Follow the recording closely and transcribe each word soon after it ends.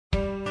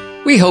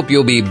We hope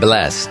you'll be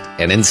blessed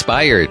and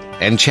inspired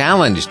and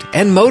challenged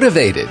and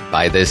motivated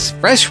by this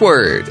fresh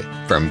word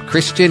from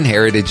Christian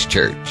Heritage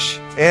Church.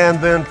 And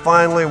then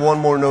finally, one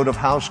more note of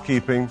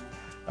housekeeping.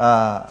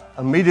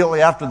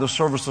 Immediately after the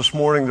service this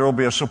morning, there will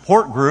be a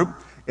support group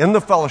in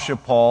the fellowship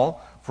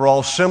hall for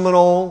all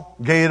Seminole,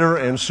 Gator,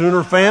 and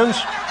Sooner fans.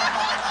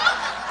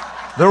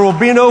 There will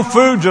be no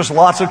food, just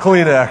lots of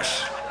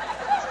Kleenex.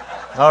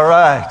 All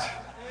right.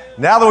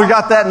 Now that we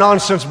got that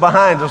nonsense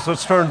behind us,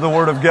 let's turn to the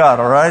Word of God,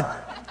 all right?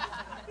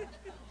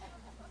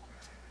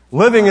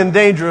 Living in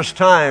Dangerous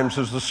Times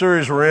is the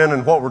series we're in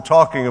and what we're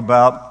talking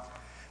about.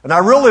 And I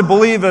really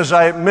believe, as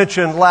I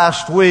mentioned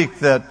last week,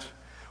 that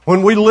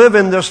when we live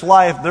in this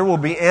life, there will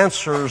be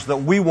answers that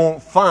we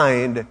won't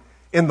find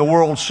in the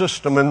world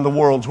system and the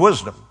world's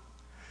wisdom.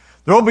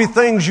 There will be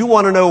things you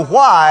want to know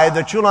why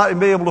that you'll not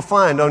be able to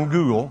find on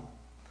Google.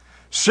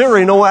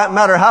 Siri, no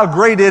matter how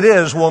great it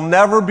is, will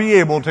never be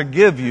able to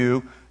give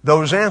you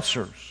those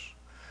answers.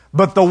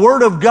 But the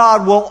Word of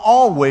God will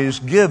always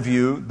give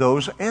you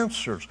those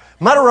answers.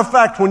 Matter of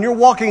fact, when you're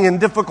walking in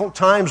difficult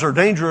times or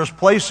dangerous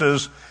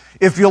places,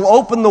 if you'll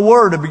open the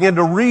Word and begin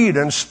to read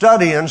and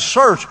study and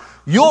search,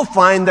 you'll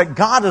find that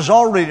God has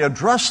already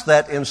addressed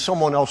that in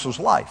someone else's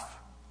life.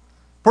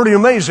 Pretty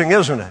amazing,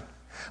 isn't it?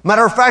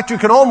 Matter of fact, you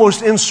can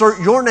almost insert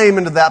your name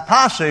into that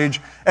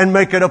passage and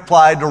make it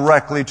apply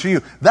directly to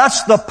you.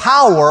 That's the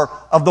power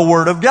of the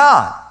Word of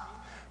God.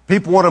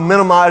 People want to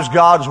minimize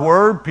God's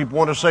Word. People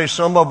want to say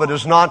some of it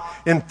is not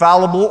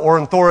infallible or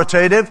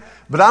authoritative.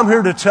 But I'm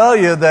here to tell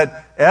you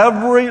that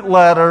every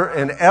letter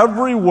and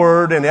every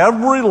word and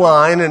every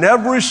line and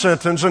every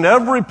sentence and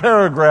every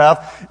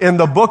paragraph in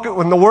the book,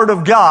 in the Word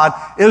of God,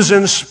 is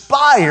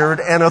inspired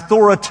and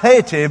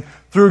authoritative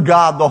through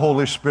God the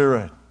Holy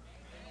Spirit.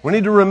 We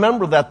need to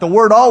remember that. The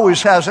Word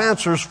always has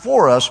answers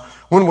for us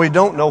when we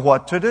don't know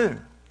what to do.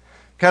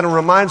 Kind of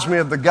reminds me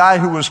of the guy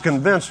who was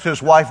convinced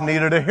his wife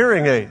needed a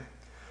hearing aid.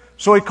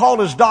 So he called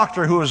his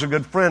doctor, who was a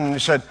good friend, and he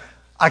said,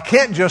 I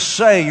can't just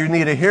say you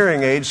need a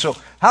hearing aid, so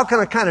how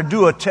can I kind of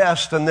do a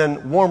test and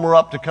then warm her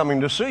up to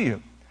coming to see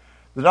you?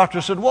 The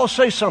doctor said, well,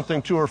 say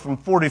something to her from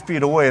 40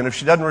 feet away, and if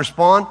she doesn't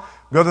respond,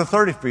 go to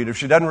 30 feet. If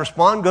she doesn't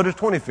respond, go to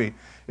 20 feet.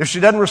 If she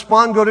doesn't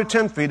respond, go to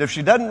 10 feet. If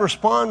she doesn't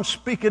respond,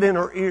 speak it in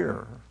her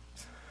ear.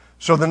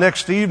 So the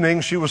next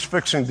evening, she was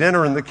fixing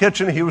dinner in the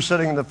kitchen. He was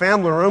sitting in the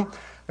family room,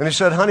 and he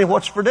said, honey,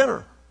 what's for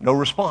dinner? No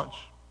response.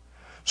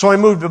 So I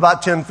moved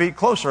about 10 feet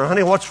closer.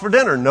 Honey, what's for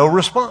dinner? No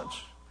response.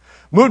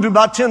 Moved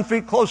about 10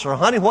 feet closer.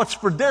 Honey, what's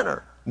for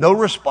dinner? No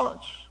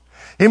response.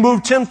 He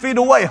moved 10 feet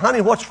away. Honey,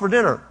 what's for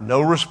dinner?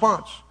 No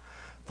response.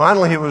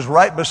 Finally, he was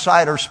right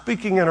beside her,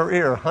 speaking in her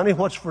ear. Honey,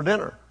 what's for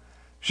dinner?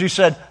 She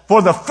said,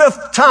 for the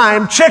 5th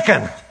time,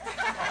 chicken.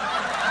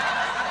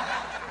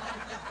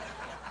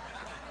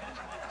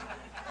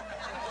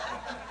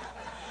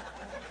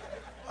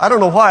 I don't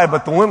know why,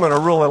 but the women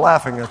are really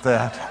laughing at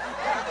that.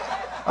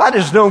 I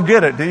just don't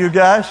get it, do you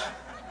guys?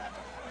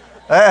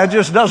 It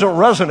just doesn't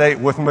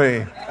resonate with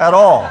me at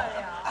all.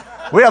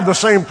 We have the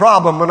same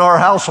problem in our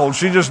household.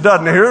 She just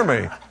doesn't hear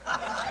me.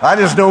 I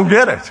just don't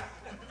get it.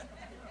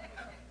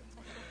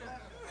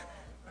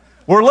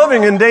 We're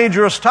living in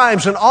dangerous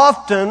times, and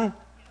often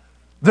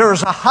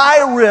there's a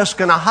high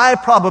risk and a high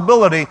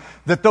probability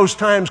that those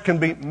times can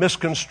be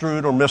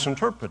misconstrued or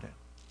misinterpreted.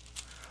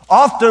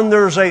 Often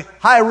there's a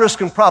high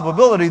risk and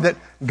probability that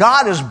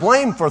God is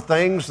blamed for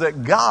things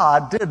that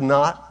God did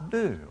not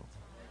do.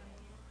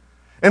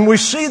 And we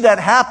see that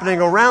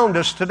happening around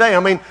us today. I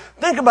mean,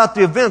 think about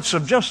the events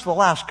of just the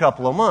last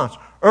couple of months.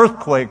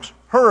 Earthquakes,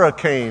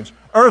 hurricanes,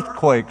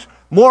 earthquakes,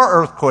 more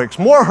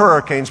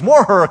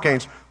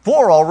hurricanes,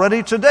 4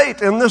 already to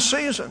date in this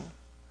season.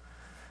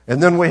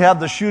 And then we have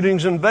the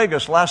shootings in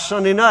Vegas last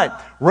Sunday night.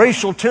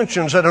 Racial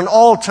tensions at an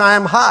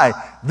all-time high.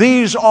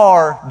 These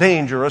are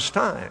dangerous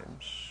times.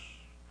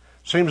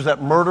 Seems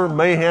that murder,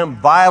 mayhem,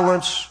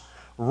 violence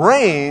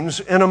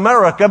reigns in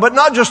America, but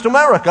not just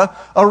America,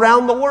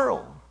 around the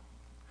world.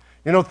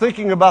 You know,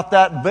 thinking about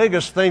that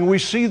Vegas thing, we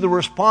see the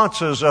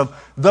responses of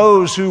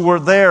those who were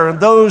there and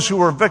those who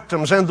were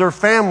victims and their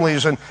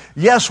families. And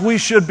yes, we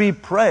should be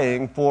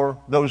praying for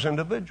those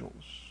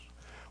individuals.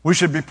 We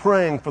should be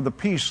praying for the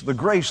peace, the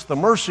grace, the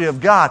mercy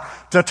of God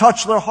to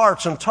touch their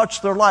hearts and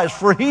touch their lives,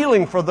 for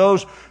healing for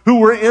those who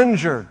were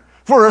injured,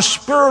 for a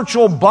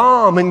spiritual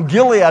balm in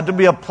Gilead to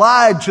be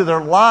applied to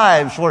their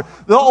lives, for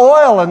the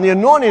oil and the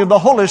anointing of the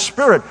Holy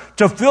Spirit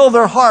to fill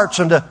their hearts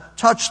and to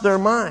touch their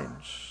minds.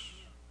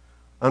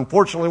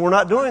 Unfortunately, we're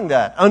not doing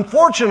that.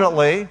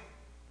 Unfortunately,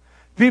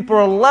 people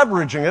are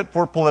leveraging it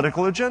for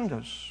political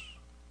agendas.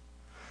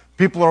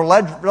 People are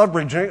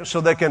leveraging it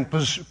so they can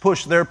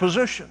push their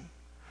position.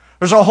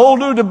 There's a whole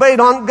new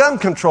debate on gun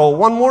control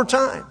one more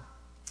time.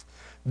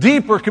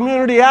 Deeper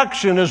community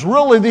action is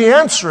really the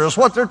answer, is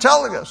what they're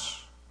telling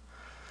us.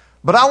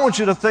 But I want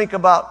you to think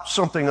about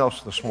something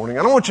else this morning.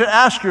 And I want you to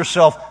ask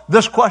yourself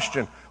this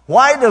question.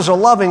 Why does a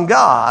loving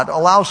God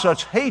allow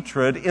such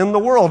hatred in the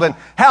world? And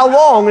how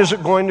long is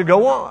it going to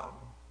go on?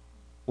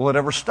 Will it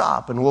ever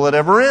stop? And will it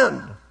ever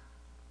end?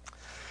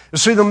 You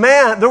see,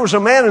 there was a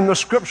man in the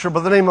Scripture by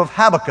the name of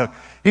Habakkuk.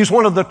 He's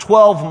one of the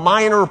 12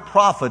 minor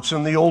prophets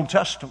in the Old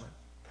Testament.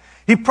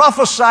 He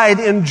prophesied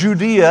in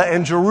Judea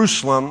and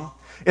Jerusalem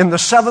in the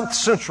 7th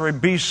century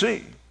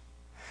BC.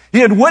 He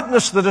had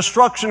witnessed the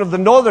destruction of the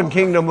northern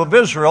kingdom of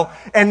Israel,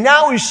 and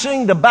now he's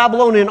seeing the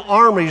Babylonian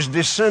armies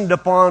descend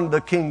upon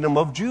the kingdom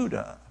of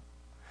Judah.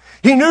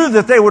 He knew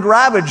that they would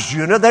ravage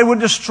Judah, they would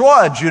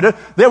destroy Judah,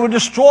 they would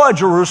destroy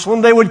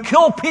Jerusalem, they would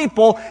kill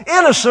people,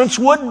 innocents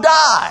would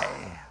die.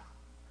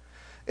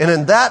 And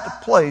in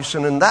that place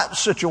and in that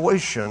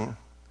situation,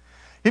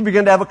 he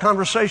began to have a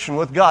conversation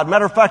with God.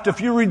 Matter of fact, if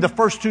you read the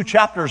first 2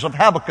 chapters of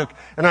Habakkuk,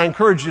 and I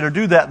encourage you to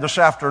do that this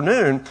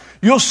afternoon,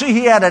 you'll see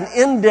he had an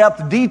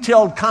in-depth,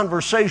 detailed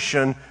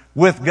conversation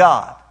with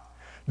God.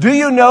 Do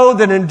you know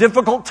that in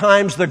difficult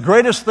times, the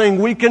greatest thing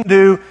we can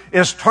do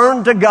is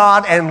turn to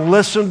God and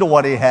listen to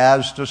what He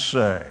has to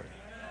say?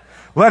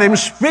 Let Him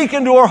speak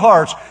into our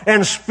hearts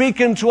and speak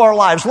into our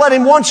lives. Let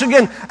Him once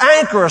again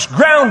anchor us,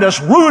 ground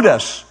us, root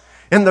us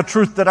in the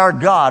truth that our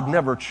God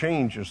never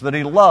changes, that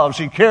He loves,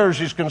 He cares,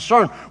 He's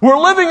concerned. We're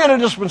living in a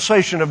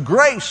dispensation of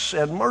grace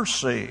and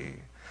mercy.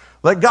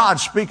 Let God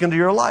speak into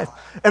your life.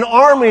 An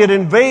army had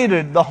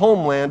invaded the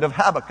homeland of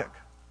Habakkuk.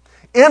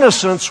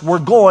 Innocents were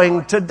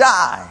going to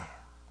die.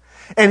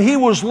 And he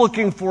was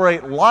looking for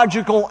a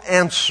logical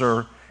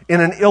answer in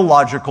an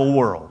illogical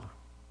world.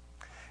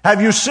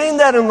 Have you seen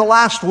that in the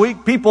last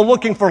week? People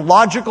looking for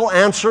logical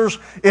answers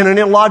in an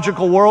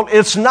illogical world?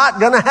 It's not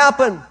going to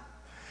happen.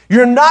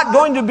 You're not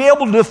going to be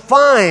able to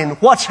define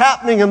what's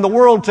happening in the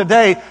world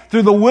today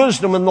through the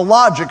wisdom and the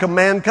logic of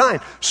mankind.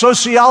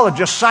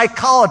 Sociologists,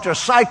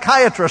 psychologists,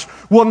 psychiatrists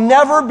will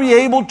never be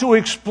able to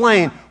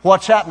explain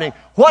what's happening.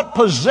 What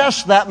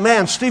possessed that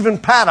man, Stephen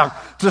Paddock,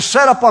 to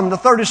set up on the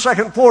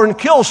 32nd floor and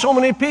kill so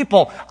many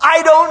people?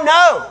 I don't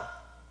know.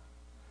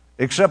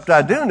 Except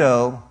I do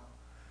know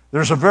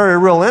there's a very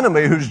real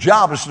enemy whose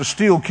job is to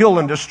steal, kill,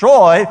 and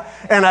destroy.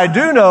 And I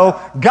do know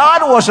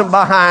God wasn't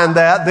behind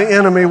that, the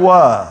enemy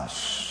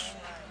was.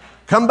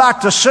 Come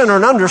back to center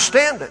and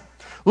understand it.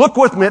 Look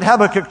with me at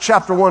Habakkuk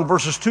chapter 1,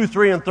 verses 2,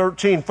 3, and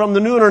 13. From the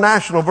New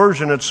International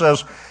Version, it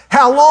says,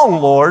 "How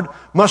long, Lord,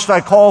 must I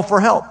call for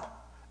help,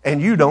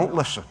 and you don't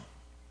listen?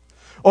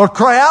 Or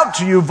cry out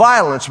to you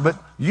violence, but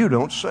you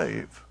don't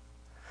save?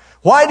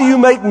 Why do you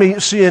make me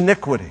see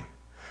iniquity?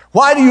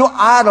 Why do you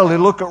idly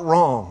look at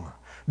wrong?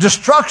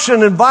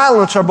 Destruction and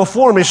violence are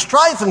before me.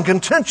 Strife and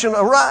contention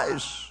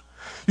arise.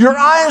 Your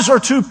eyes are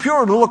too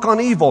pure to look on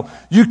evil.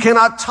 You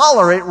cannot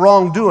tolerate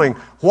wrongdoing.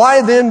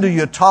 Why then do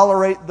you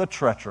tolerate the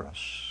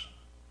treacherous?"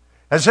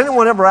 Has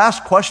anyone ever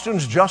asked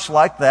questions just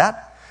like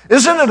that?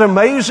 Isn't it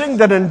amazing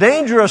that in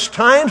dangerous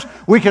times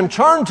we can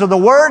turn to the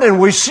Word and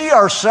we see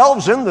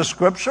ourselves in the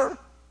Scripture?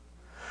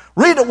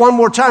 Read it one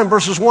more time,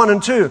 verses 1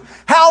 and 2.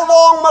 "How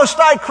long must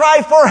I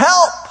cry for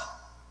help,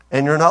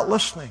 and you're not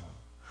listening?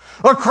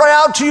 Or cry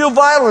out to you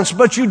violence,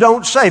 but you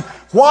don't save?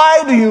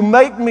 Why do you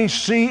make me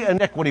see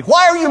iniquity?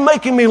 Why are you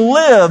making me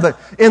live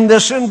in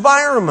this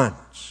environment?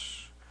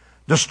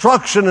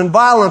 Destruction and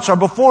violence are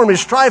before me.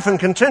 Strife and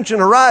contention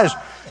arise.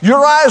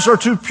 Your eyes are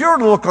too pure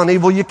to look on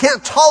evil. You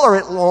can't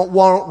tolerate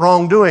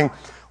wrongdoing.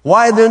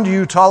 Why then do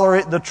you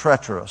tolerate the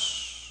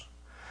treacherous?"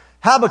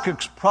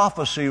 Habakkuk's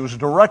prophecy was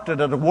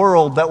directed at a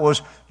world that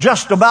was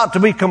just about to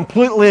be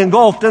completely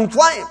engulfed in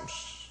flames.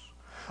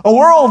 A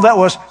world that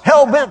was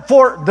hell-bent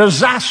for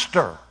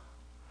disaster.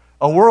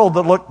 A world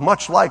that looked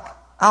much like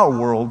our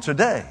world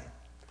today.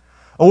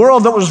 A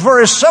world that was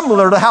very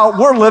similar to how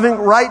we're living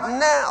right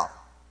now.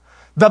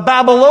 The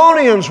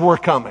Babylonians were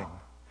coming.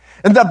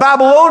 And the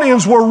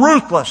Babylonians were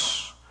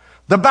ruthless.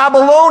 The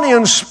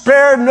Babylonians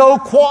spared no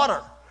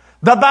quarter.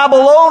 The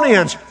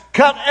Babylonians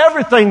cut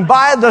everything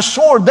by the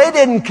sword. They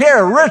didn't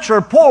care, rich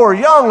or poor,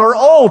 young or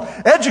old,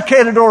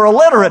 educated or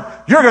illiterate.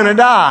 You're going to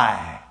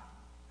die.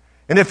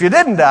 And if you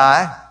didn't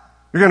die,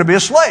 you're going to be a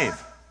slave.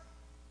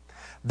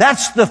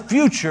 That's the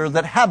future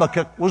that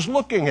Habakkuk was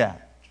looking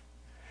at.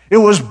 It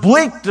was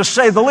bleak, to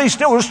say the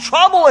least. It was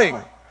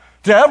troubling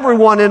to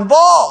everyone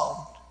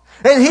involved.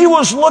 And he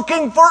was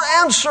looking for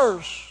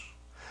answers.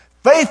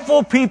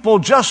 Faithful people,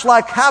 just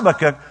like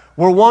Habakkuk,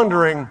 were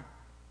wondering,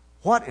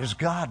 what is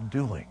God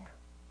doing?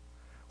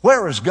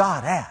 Where is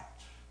God at?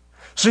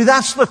 See,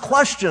 that's the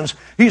questions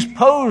he's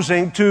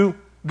posing to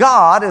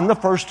God in the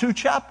first 2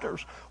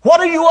 chapters.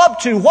 What are you up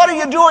to? What are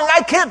you doing?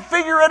 I can't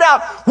figure it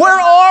out. Where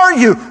are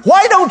you?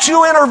 Why don't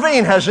you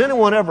intervene? Has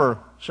anyone ever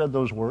said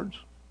those words?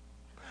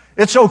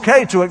 It's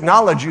okay to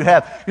acknowledge you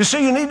have. You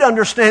see, you need to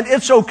understand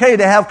it's okay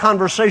to have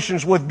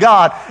conversations with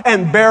God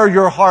and bare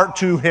your heart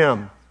to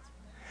Him.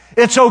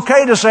 It's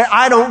okay to say,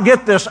 I don't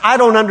get this. I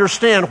don't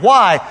understand.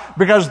 Why?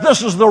 Because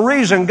this is the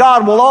reason.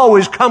 God will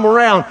always come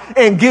around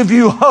and give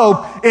you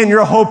hope in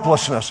your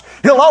hopelessness.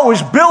 He'll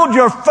always build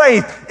your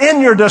faith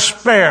in your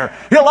despair.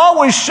 He'll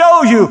always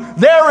show you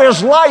there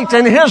is light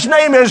and His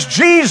name is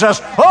Jesus.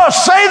 Oh,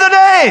 say the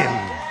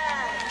name.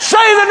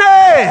 Say the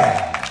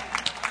name.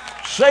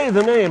 Say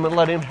the name and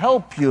let Him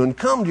help you and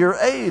come to your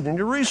aid and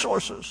your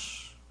resources.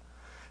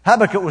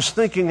 Habakkuk was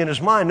thinking in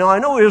his mind, now I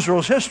know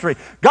Israel's history.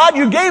 God,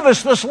 you gave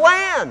us this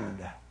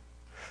land.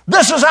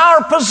 This is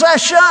our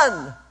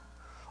possession.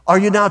 Are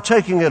you now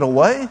taking it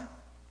away?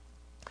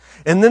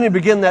 And then he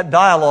began that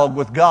dialogue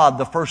with God,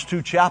 the first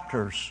 2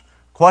 chapters.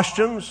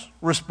 Questions,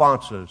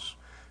 responses.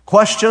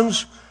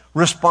 Questions,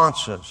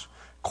 responses.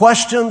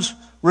 Questions,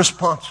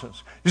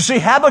 responses. You see,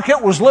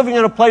 Habakkuk was living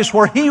in a place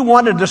where he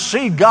wanted to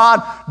see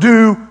God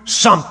do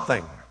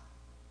something.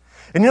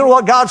 And you know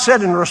what God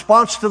said in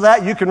response to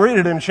that? You can read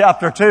it in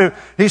chapter 2.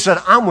 He said,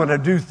 I'm going to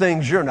do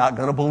things you're not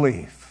going to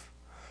believe.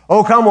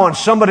 Oh, come on,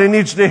 somebody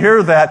needs to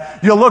hear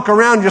that. You look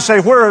around, you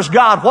say, where is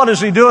God? What is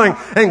He doing?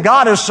 And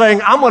God is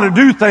saying, I'm going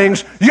to do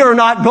things you're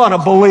not going to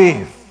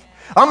believe.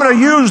 I'm going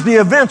to use the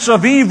events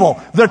of evil,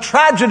 the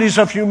tragedies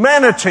of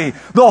humanity,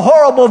 the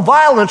horrible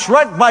violence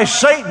wreaked by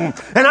Satan,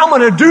 and I'm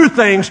going to do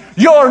things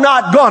you're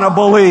not going to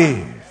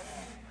believe.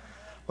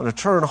 I'm going to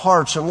turn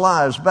hearts and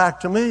lives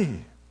back to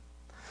me.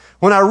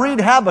 When I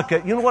read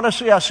Habakkuk, you know what I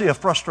see? I see a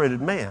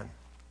frustrated man,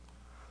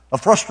 a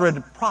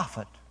frustrated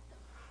prophet,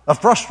 a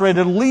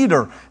frustrated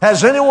leader.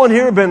 Has anyone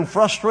here been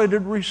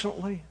frustrated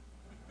recently?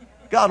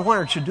 God, why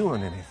aren't you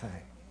doing anything?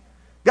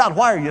 God,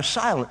 why are you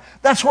silent?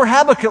 That's where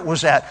Habakkuk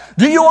was at.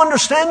 Do you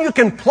understand? You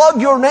can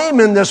plug your name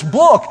in this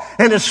book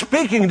and it's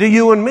speaking to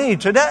you and me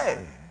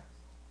today.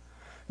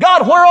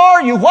 God, where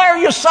are you? Why are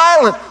you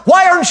silent?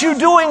 Why aren't you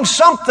doing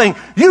something?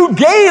 You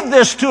gave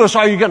this to us.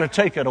 Are you going to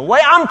take it away?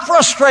 I'm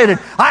frustrated.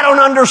 I don't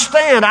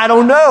understand. I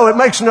don't know. It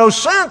makes no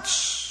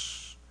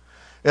sense.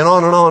 And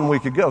on we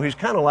could go. He's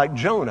kind of like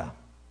Jonah,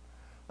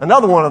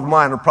 another one of the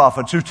minor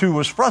prophets who too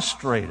was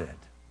frustrated.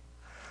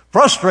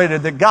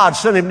 Frustrated that God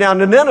sent him down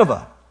to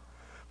Nineveh.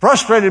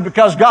 Frustrated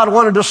because God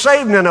wanted to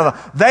save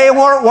Nineveh. They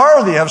weren't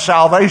worthy of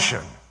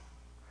salvation.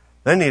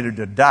 They needed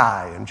to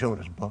die in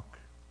Jonah's book.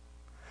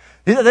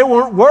 They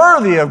weren't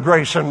worthy of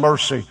grace and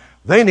mercy.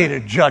 They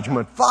needed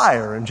judgment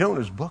fire in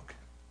Jonah's book.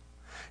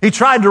 He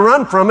tried to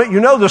run from it. You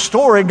know the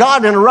story.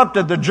 God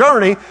interrupted the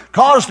journey,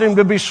 caused him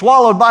to be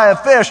swallowed by a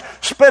fish,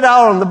 spit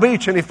out on the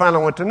beach, and he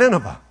finally went to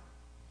Nineveh.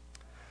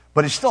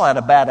 But he still had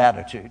a bad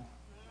attitude.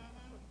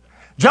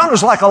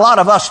 Jonah's like a lot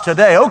of us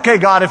today. Okay,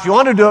 God, if you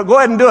want to do it, go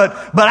ahead and do it,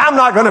 but I'm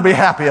not going to be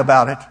happy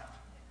about it.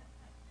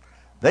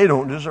 They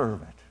don't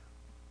deserve it.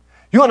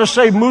 You want to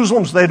save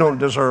Muslims? They don't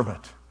deserve it.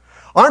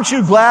 Aren't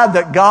you glad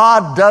that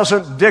God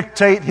doesn't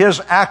dictate His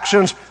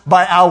actions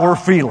by our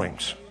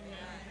feelings?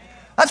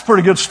 That's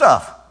pretty good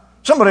stuff.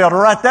 Somebody ought to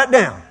write that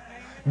down.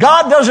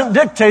 God doesn't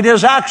dictate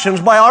His actions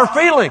by our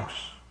feelings.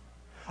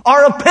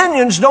 Our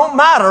opinions don't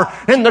matter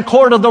in the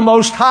court of the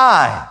Most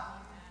High.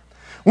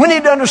 We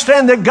need to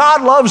understand that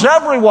God loves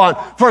everyone,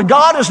 for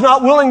God is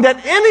not willing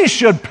that any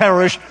should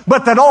perish,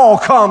 but that all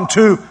come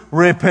to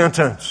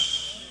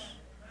repentance.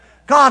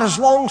 God is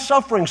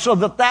long-suffering so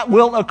that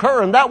will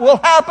occur and that will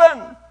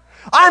happen.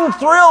 I'm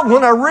thrilled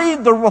when I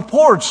read the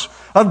reports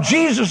of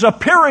Jesus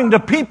appearing to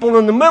people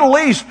in the Middle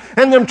East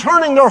and them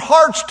turning their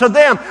hearts to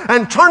them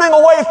and turning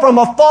away from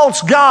a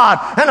false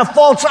God and a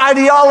false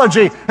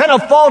ideology and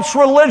a false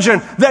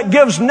religion that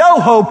gives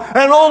no hope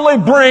and only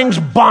brings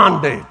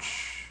bondage.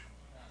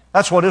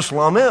 That's what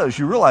Islam is.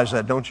 You realize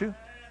that, don't you?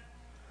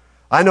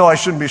 I know I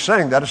shouldn't be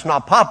saying that. It's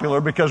not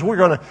popular because we're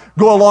going to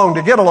go along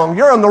to get along.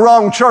 You're in the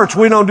wrong church.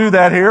 We don't do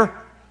that here.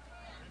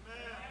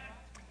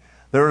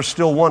 There is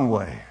still one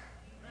way.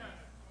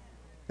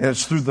 And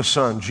it's through the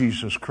Son,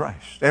 Jesus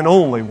Christ. And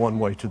only one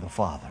way to the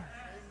Father.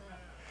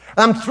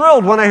 I'm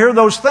thrilled when I hear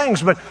those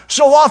things, but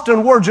so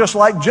often we're just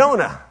like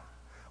Jonah.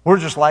 We're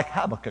just like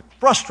Habakkuk,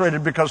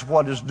 frustrated because of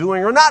what he's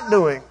doing or not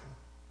doing.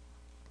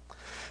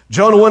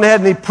 Jonah went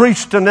ahead and he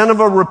preached to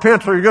Nineveh,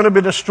 repent or you're going to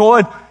be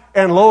destroyed.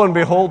 And lo and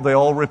behold, they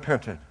all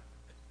repented.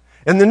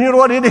 And then you know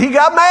what he did? He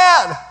got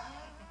mad.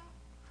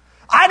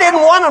 I didn't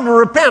want him to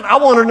repent. I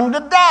wanted him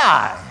to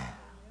die.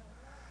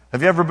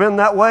 Have you ever been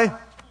that way?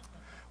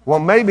 Well,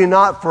 maybe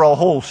not for a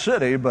whole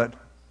city, but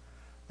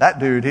that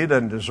dude, he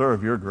doesn't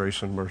deserve your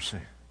grace and mercy.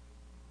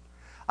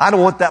 I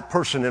don't want that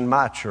person in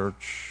my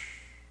church.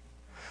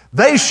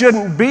 They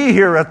shouldn't be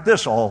here at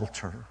this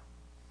altar.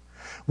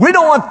 We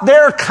don't want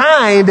their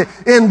kind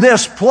in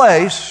this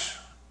place.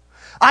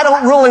 I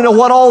don't really know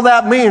what all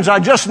that means. I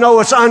just know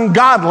it's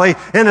ungodly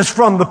and it's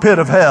from the pit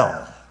of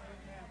hell.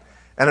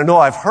 And I know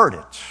I've heard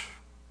it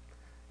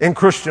in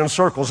Christian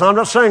circles. I'm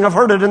not saying I've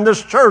heard it in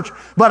this church,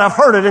 but I've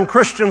heard it in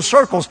Christian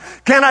circles.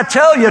 Can I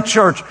tell you,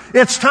 church,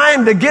 it's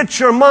time to get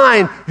your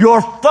mind,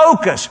 your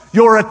focus,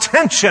 your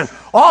attention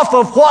off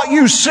of what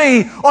you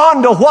see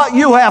onto what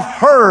you have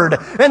heard.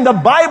 And the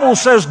Bible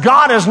says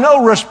God is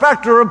no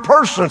respecter of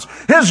persons.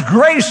 His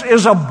grace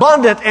is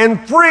abundant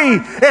and free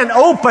and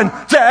open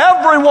to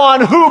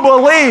everyone who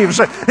believes.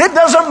 It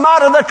doesn't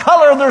matter the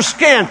color of their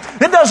skin.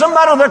 It doesn't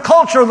matter the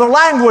culture, the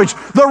language,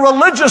 the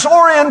religious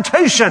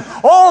orientation.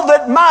 All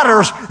that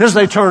matters is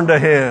they turn to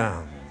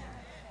Him.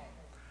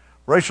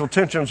 Racial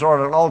tensions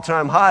are at an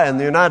all-time high in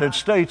the United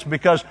States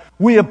because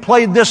we have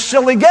played this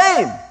silly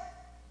game.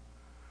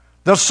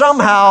 That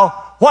somehow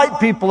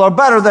white people are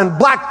better than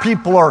black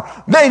people or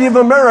Native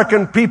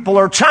American people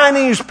or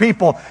Chinese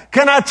people.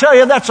 Can I tell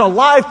you that's a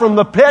lie from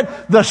the pit?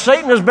 The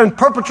Satan has been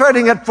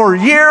perpetrating it for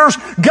years.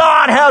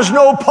 God has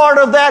no part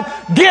of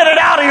that. Get it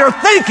out of your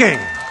thinking.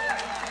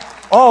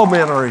 All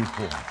men are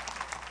equal.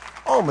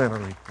 All men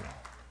are equal.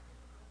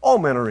 All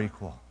men are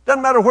equal.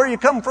 Doesn't matter where you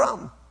come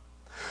from.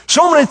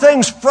 So many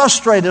things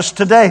frustrate us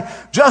today,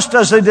 just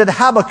as they did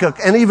Habakkuk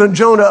and even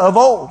Jonah of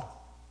old.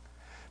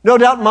 No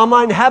doubt in my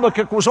mind,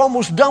 Habakkuk was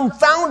almost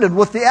dumbfounded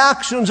with the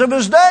actions of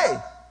his day.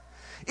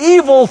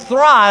 Evil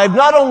thrived,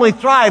 not only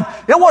thrived,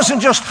 it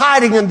wasn't just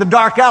hiding in the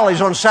dark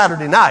alleys on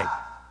Saturday night.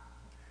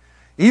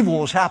 Evil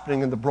was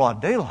happening in the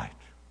broad daylight.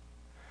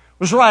 It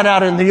was right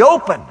out in the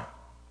open.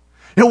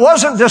 It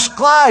wasn't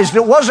disguised.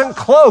 It wasn't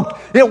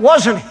cloaked. It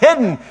wasn't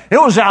hidden. It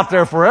was out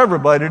there for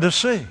everybody to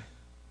see.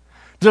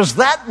 Does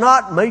that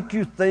not make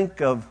you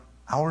think of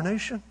our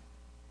nation?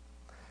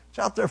 It's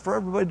out there for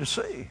everybody to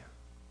see.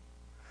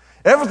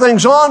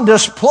 Everything's on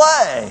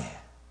display.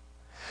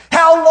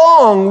 How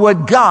long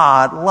would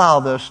God allow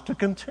this to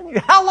continue?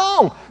 How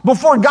long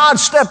before God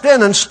stepped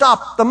in and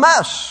stopped the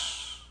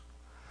mess?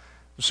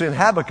 You see, and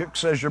Habakkuk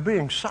says you're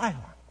being silent.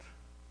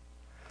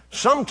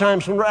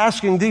 Sometimes when we're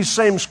asking these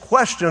same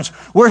questions,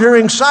 we're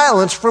hearing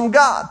silence from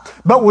God.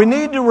 But we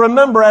need to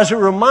remember, as it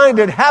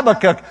reminded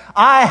Habakkuk,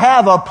 I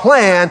have a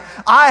plan,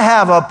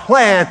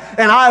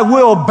 and I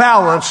will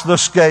balance the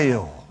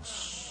scales.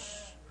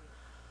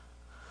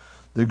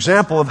 The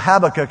example of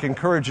Habakkuk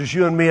encourages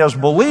you and me as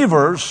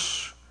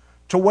believers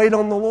to wait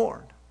on the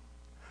Lord.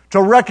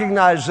 To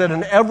recognize that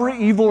in every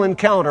evil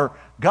encounter,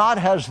 God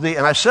has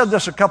and I said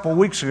this a couple of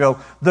weeks ago,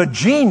 the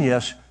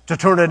genius to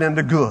turn it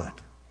into good.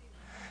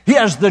 He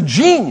has the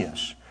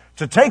genius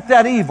to take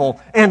that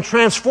evil and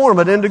transform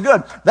it into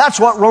good. That's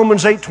what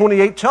Romans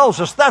 8:28 tells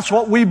us. That's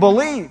what we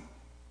believe.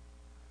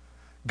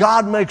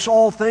 God makes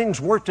all things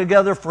work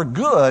together for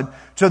good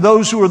to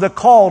those who are the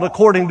called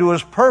according to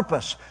His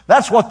purpose.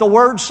 That's what the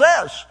Word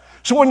says.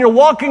 So when you're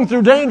walking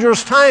through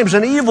dangerous times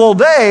and evil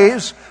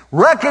days,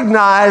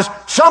 recognize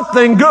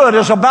something good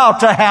is about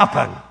to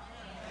happen.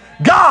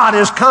 God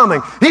is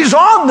coming. He's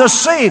on the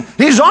scene.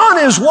 He's on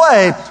His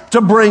way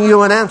to bring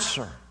you an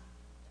answer.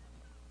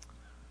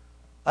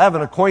 I have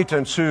an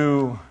acquaintance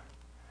who,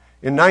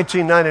 in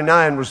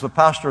 1999, was the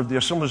pastor of the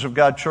Assemblies of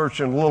God Church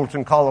in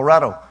Littleton,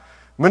 Colorado.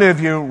 Many of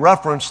you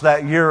referenced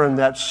that year in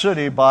that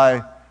city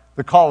by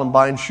the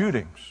Columbine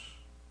shootings.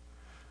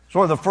 It's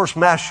one of the first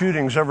mass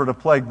shootings ever to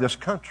plague this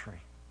country.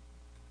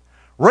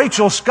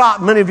 Rachel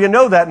Scott, many of you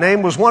know that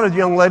name, was one of the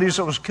young ladies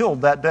that was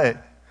killed that day,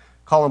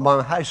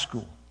 Columbine High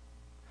School.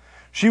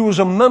 She was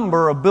a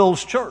member of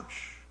Bill's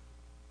church.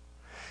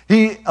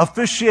 He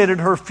officiated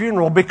her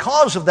funeral.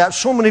 Because of that,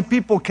 so many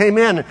people came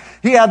in.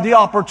 He had the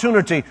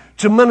opportunity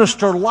to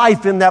minister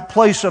life in that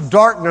place of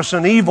darkness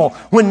and evil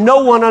when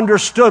no one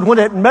understood, when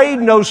it made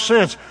no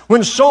sense,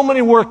 when so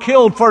many were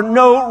killed for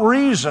no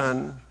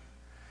reason.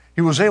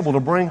 He was able to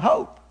bring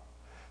hope.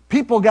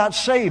 People got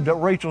saved at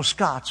Rachel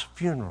Scott's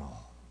funeral.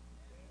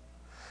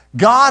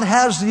 God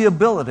has the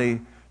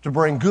ability to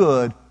bring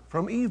good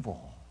from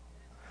evil.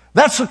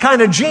 That's the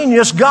kind of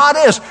genius God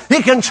is.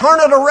 He can turn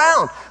it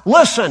around.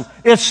 Listen,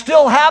 it's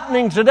still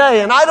happening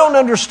today, and I don't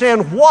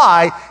understand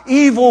why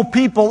evil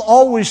people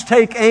always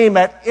take aim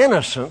at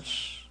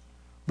innocence,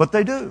 but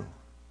they do.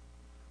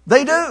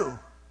 They do.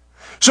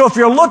 So if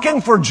you're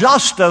looking for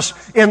justice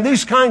in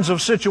these kinds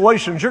of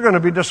situations, you're going to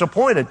be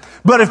disappointed.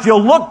 But if you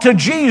look to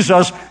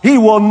Jesus, He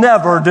will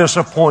never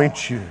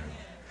disappoint you.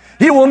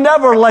 He will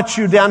never let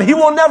you down. He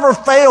will never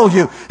fail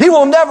you. He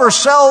will never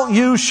sell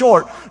you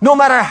short. No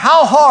matter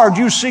how hard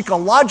you seek a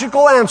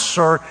logical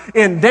answer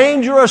in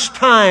dangerous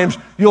times,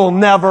 you'll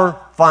never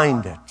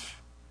find it.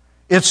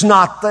 It's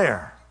not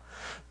there.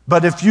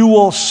 But if you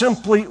will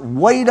simply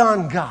wait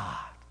on God,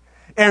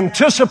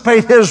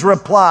 anticipate His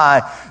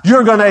reply,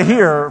 you're going to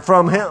hear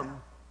from Him.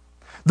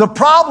 The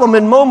problem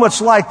in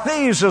moments like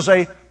these is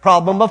a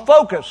problem of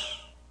focus.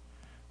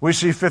 We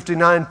see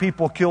 59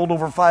 people killed,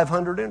 over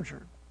 500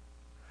 injured.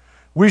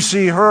 We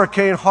see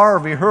Hurricane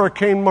Harvey,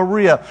 Hurricane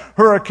Maria,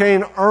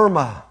 Hurricane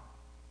Irma.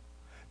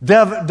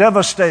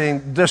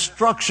 Devastating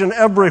destruction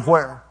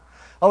everywhere.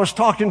 I was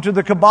talking to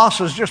the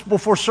Cabasas just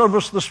before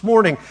service this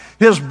morning.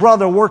 His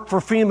brother worked for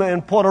FEMA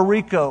in Puerto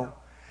Rico.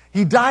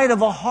 He died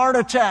of a heart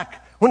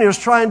attack when he was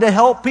trying to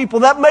help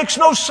people. That makes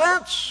no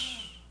sense.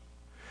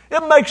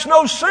 It makes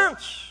no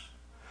sense.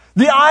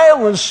 The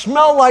islands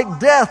smell like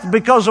death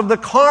because of the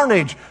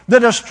carnage, the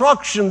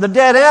destruction, the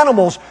dead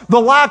animals,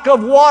 the lack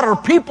of water.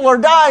 People are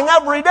dying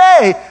every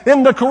day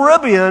in the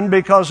Caribbean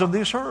because of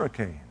these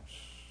hurricanes.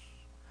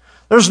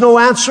 There's no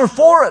answer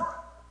for it.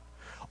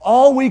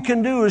 All we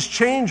can do is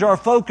change our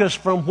focus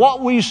from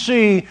what we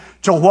see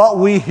to what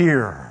we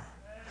hear.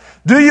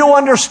 Do you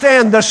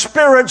understand? The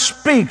Spirit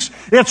speaks.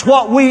 It's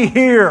what we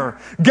hear.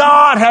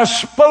 God has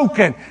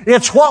spoken.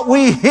 It's what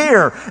we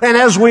hear. And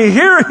as we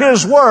hear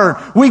His Word,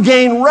 we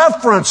gain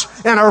reference,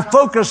 and our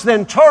focus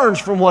then turns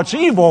from what's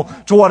evil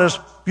to what is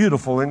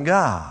beautiful in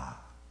God.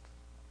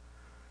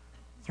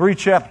 3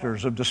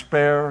 chapters of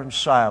despair and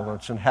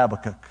silence in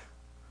Habakkuk.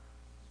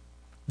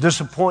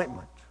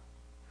 Disappointment.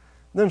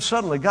 Then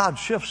suddenly God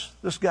shifts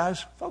this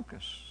guy's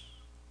focus.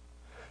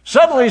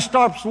 Suddenly he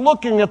starts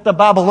looking at the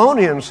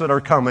Babylonians that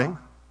are coming.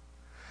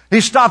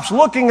 He stops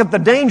looking at the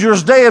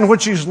dangerous day in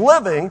which he's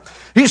living.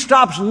 He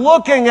stops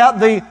looking at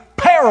the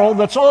peril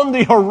that's on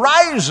the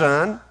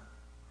horizon,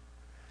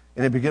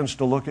 and he begins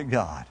to look at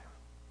God.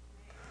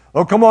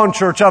 Oh, come on,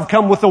 church. I've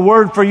come with a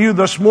word for you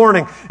this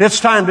morning.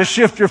 It's time to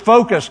shift your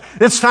focus.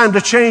 It's time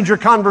to change your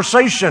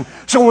conversation.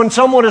 So when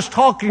someone is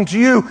talking to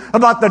you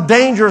about the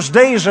dangerous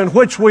days in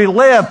which we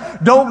live,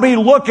 don't be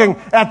looking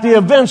at the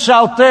events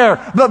out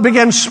there, but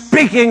begin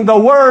speaking the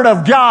word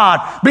of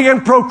God.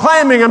 Begin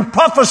proclaiming and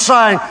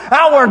prophesying.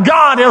 Our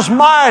God is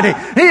mighty.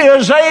 He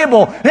is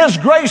able. His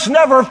grace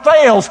never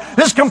fails.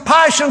 His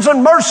compassions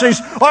and mercies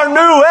are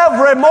new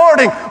every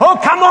morning. Oh,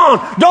 come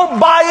on. Don't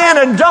buy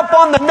in and dump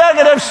on the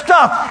negative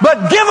stuff.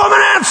 But give them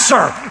an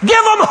answer. Give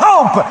them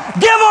hope.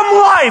 Give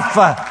them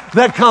life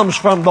that comes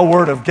from the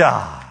Word of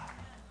God.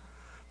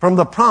 From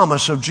the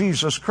promise of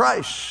Jesus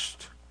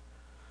Christ.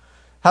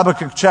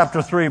 Habakkuk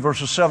chapter 3,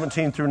 verses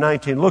 17 through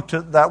 19. Look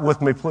at that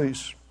with me,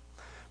 please.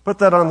 Put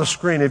that on the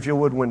screen if you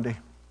would, Wendy.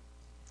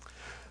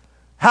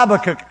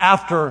 Habakkuk,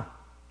 after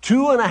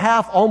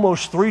 2.5,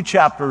 almost 3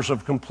 chapters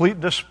of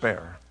complete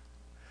despair,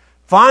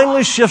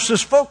 finally shifts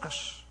his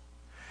focus.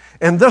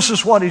 And this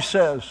is what he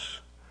says.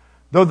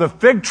 Though the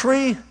fig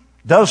tree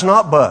does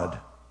not bud,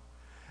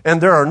 and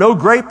there are no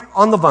grape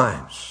on the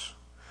vines,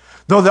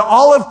 though the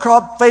olive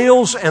crop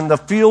fails and the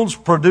fields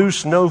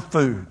produce no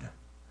food,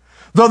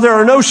 though there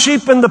are no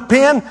sheep in the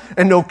pen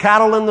and no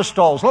cattle in the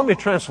stalls. Let me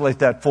translate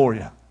that for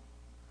you.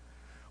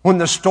 When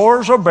the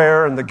stores are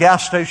bare and the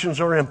gas stations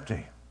are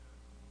empty,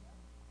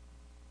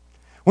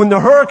 when the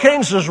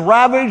hurricanes has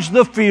ravaged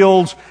the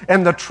fields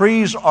and the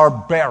trees are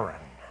barren,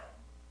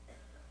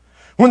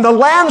 when the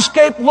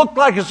landscape looked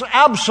like it's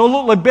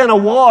absolutely been a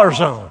war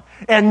zone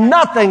and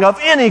nothing of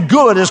any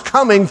good is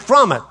coming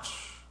from it,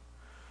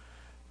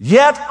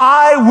 yet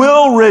I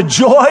will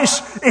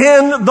rejoice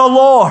in the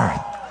Lord.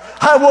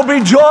 I will be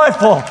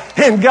joyful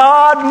in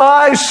God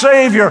my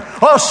Savior.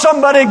 Oh,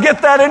 somebody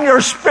get that in your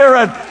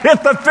spirit.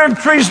 If the fig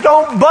trees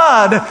don't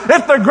bud,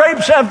 if the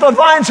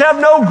vines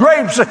have no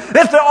grapes,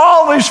 if the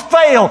olives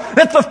fail,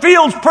 if the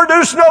fields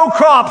produce no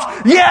crops,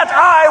 yet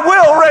I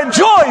will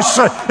rejoice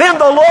in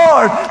the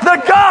Lord,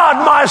 the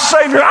God my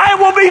Savior. I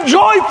will be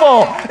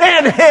joyful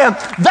in Him.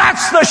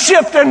 That's the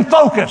shift in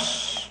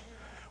focus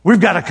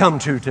we've got to come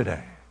to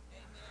today.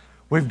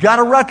 We've got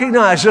to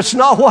recognize it's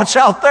not what's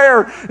out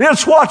there,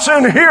 it's what's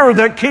in here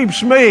that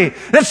keeps me.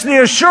 It's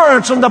the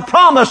assurance and the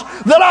promise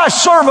that I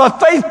serve a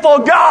faithful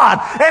God.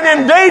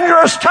 And in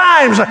dangerous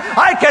times,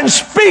 I can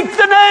speak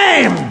the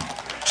name.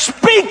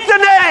 Speak the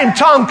name.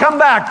 Tom, come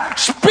back.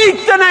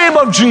 Speak the name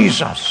of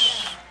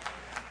Jesus.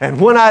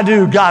 And when I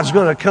do, God's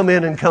going to come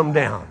in and come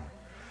down.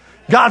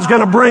 God's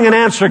going to bring an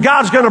answer.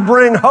 God's going to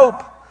bring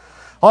hope.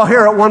 I'll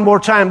hear it one more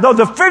time. Though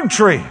the fig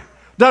tree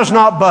does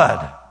not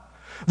bud,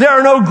 there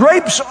are no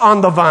grapes on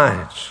the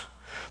vines.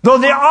 Though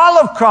the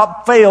olive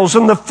crop fails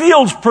and the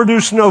fields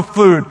produce no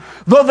food,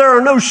 though there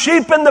are no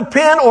sheep in the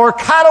pen or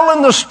cattle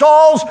in the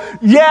stalls,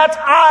 yet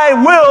I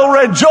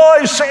will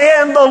rejoice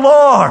in the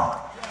Lord.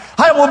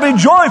 I will be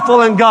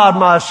joyful in God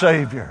my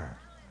Savior.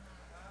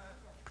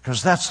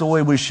 Because that's the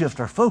way we shift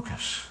our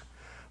focus.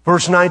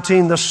 Verse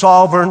 19, the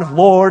sovereign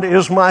Lord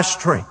is my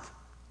strength.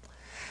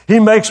 He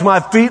makes my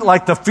feet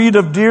like the feet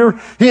of deer.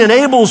 He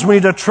enables me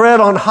to tread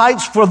on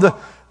heights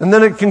and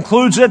then it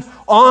concludes it,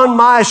 on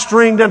my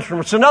stringed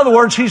instruments. In other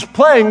words, he's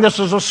playing this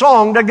as a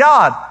song to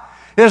God.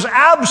 His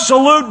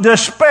absolute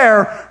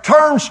despair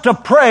turns to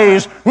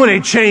praise when he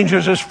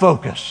changes his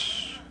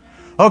focus.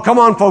 Oh, come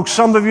on, folks.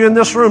 Some of you in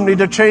this room need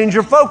to change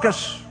your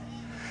focus.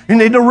 You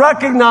need to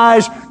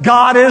recognize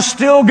God is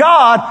still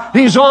God.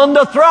 He's on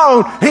the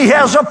throne. He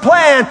has a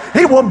plan.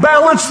 He will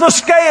balance the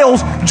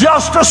scales.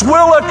 Justice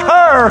will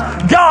occur.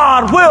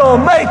 God will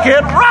make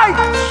it right.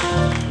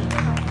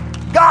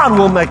 God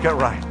will make it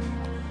right.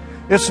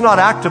 It's not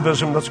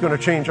activism that's going to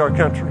change our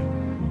country.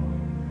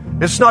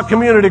 It's not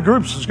community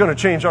groups that's going to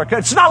change our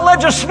country. It's not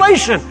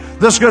legislation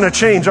that's going to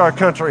change our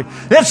country.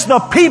 It's the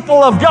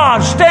people of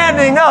God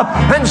standing up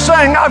and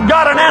saying, I've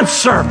got an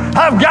answer.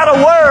 I've got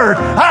a word.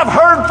 I've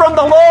heard from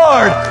the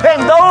Lord.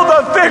 And though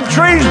the fig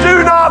trees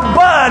do not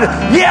bud,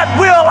 yet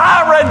will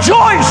I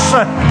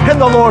rejoice in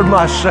the Lord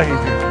my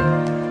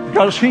Savior.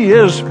 Because He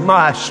is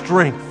my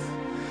strength.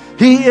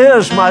 He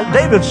is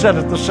David said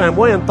it the same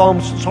way in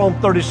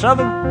Psalm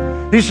 37.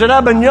 He said,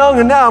 I've been young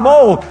and now I'm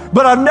old,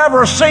 but I've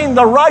never seen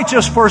the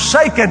righteous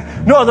forsaken,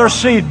 nor their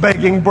seed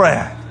begging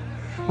bread.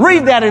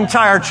 Read that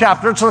entire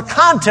chapter. It's the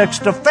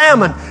context of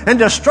famine and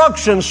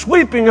destruction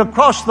sweeping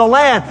across the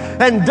land.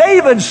 And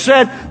David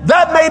said,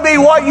 that may be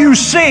what you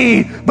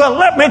see, but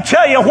let me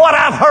tell you what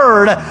I've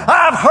heard.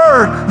 I've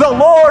heard the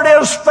Lord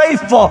is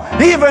faithful,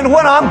 even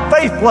when I'm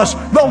faithless.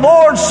 The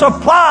Lord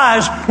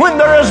supplies when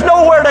there is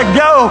nowhere to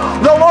go.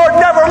 The Lord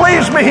never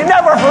leaves me. He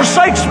never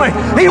forsakes me.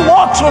 He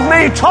walks with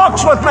me,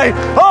 talks with me.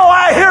 Oh,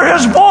 I hear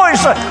His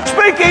voice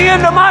speaking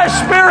into my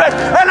spirit.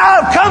 And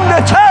I've come to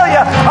tell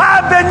you,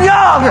 I've been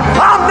young.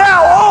 I'm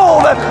now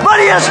old, but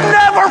He has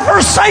never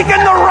forsaken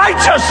the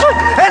righteous,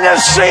 and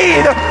His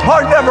seed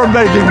are never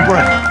begging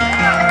bread.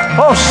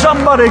 Oh,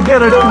 somebody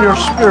get it in your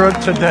spirit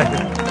today.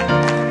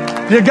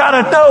 You got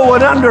to know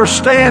and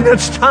understand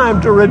it's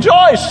time to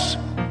rejoice.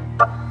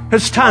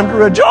 It's time to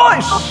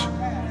rejoice.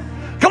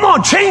 Come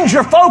on, change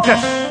your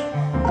focus.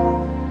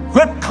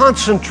 Quit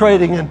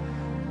concentrating and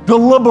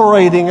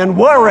deliberating and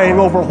worrying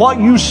over what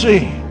you see,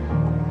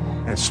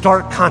 and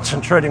start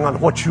concentrating on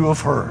what you have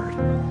heard.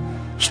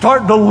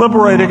 Start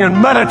deliberating and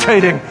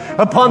meditating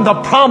upon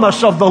the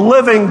promise of the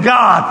living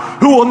God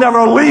who will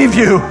never leave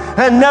you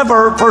and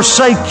never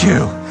forsake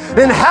you.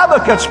 In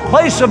Habakkuk's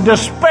place of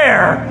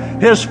despair,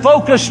 his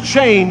focus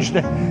changed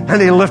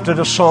and he lifted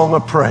a song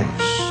of praise.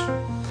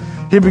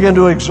 He began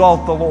to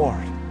exalt the Lord.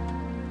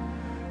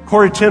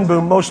 Corrie ten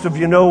Boom, most of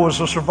you know,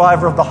 was a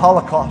survivor of the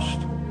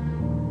Holocaust.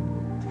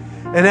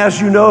 And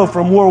as you know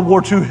from World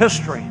War II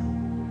history,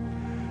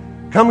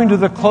 coming to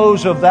the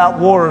close of that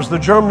war, as the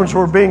Germans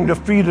were being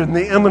defeated and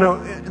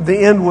the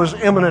end was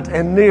imminent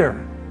and near,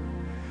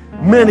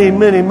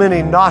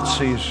 many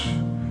Nazis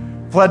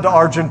fled to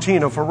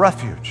Argentina for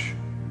refuge.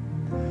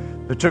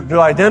 They took new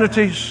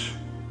identities,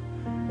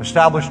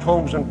 established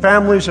homes and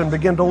families, and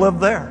began to live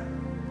there.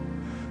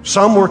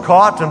 Some were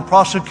caught and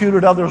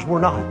prosecuted, others were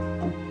not.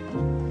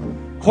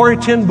 Corrie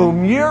ten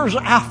Boom, years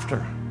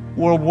after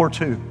World War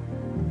II,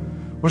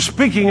 was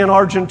speaking in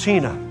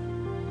Argentina.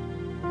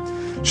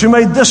 She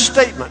made this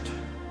statement: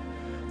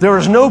 there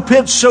is no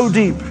pit so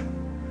deep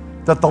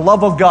that the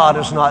love of God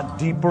is not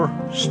deeper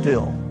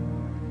still.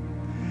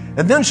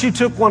 And then she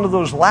took one of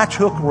those latch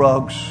hook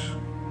rugs,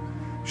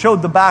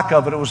 showed the back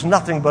of it. It was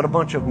nothing but a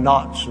bunch of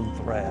knots and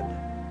thread.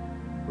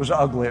 It was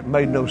ugly. It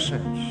made no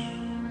sense.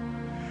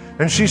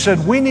 And she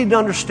said, we need to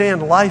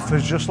understand life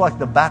is just like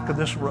the back of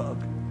this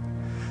rug.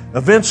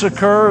 Events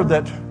occur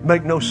that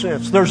make no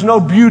sense. There's no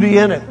beauty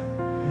in it.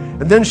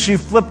 And then she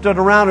flipped it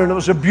around and it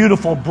was a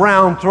beautiful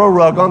brown throw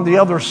rug on the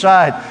other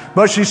side.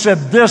 But she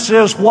said, this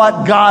is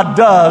what God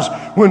does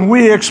when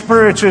we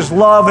experience His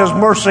love, His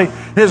mercy,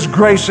 His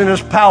grace, and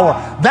His power.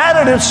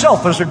 That in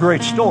itself is a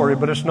great story,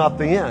 but it's not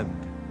the end.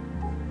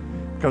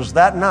 Because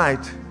that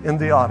night in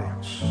the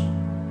audience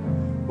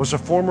was a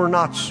former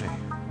Nazi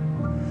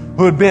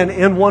who had been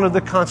in one of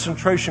the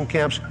concentration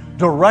camps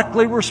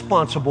directly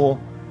responsible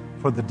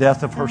for the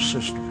death of her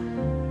sister.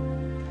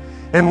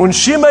 And when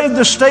she made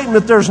the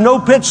statement, there's no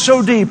pit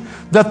so deep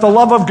that the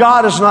love of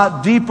God is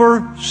not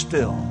deeper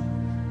still,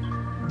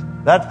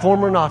 that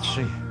former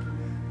Nazi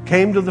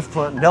came to the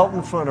front, knelt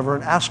in front of her,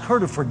 and asked her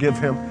to forgive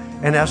him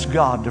and asked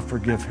God to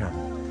forgive him.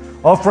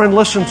 Oh, friend,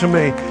 listen to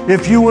me.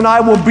 If you and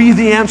I will be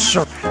the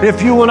answer,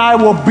 if you and I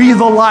will be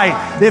the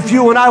light, if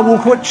you and I will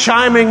quit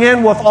chiming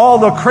in with all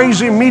the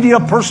crazy media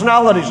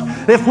personalities,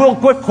 if we'll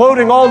quit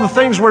quoting all the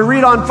things we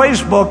read on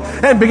Facebook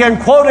and begin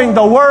quoting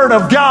the Word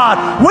of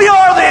God, we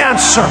are the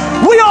answer.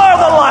 We are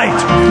the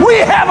light. We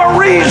have a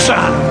reason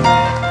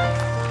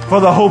for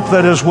the hope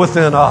that is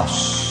within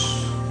us.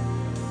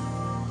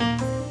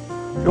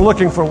 If you're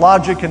looking for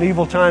logic in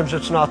evil times,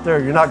 it's not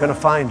there. You're not going to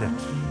find it.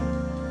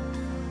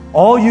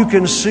 All you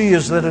can see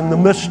is that in the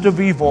midst of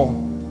evil,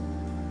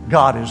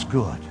 God is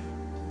good.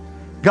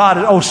 God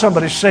is, oh,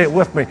 somebody say it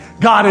with me.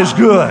 God is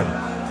good.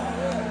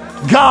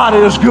 God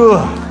is good.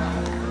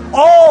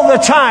 All the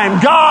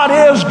time,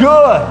 God is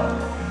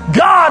good.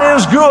 God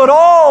is good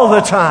all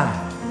the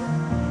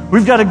time.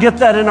 We've got to get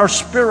that in our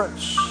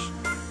spirits.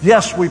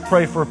 Yes, we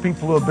pray for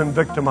people who have been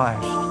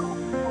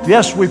victimized.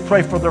 Yes, we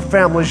pray for their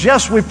families.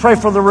 Yes, we pray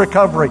for their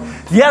recovery.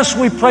 Yes,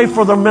 we pray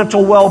for their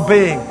mental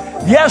well-being.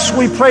 Yes,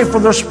 we pray for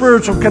their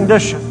spiritual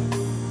condition.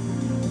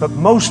 But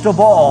most of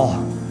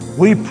all,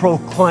 we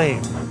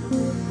proclaim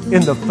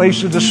in the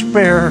face of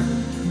despair,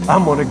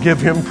 I'm going to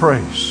give Him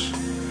praise.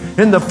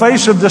 In the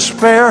face of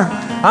despair,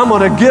 I'm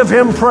going to give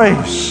Him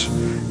praise.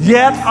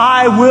 Yet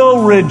I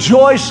will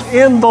rejoice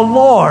in the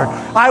Lord.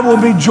 I will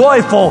be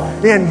joyful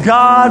in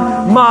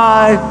God,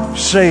 my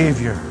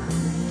Savior.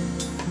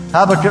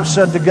 Habakkuk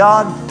said to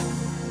God,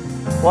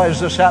 why is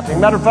this happening?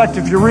 Matter of fact,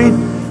 if you read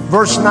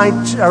verse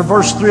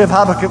 3 of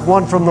Habakkuk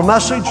 1 from the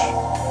Message,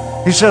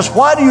 he says,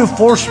 why do you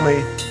force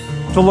me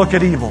to look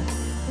at evil,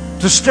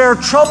 to stare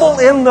trouble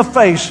in the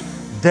face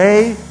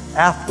day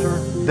after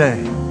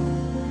day?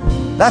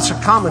 That's a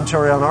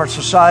commentary on our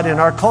society and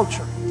our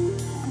culture.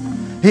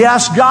 He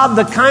asked God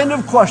the kind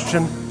of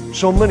question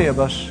so many of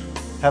us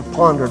have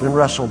pondered and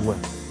wrestled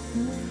with.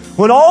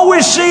 When all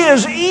we see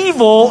is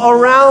evil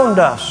around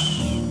us,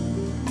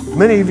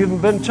 many have even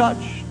been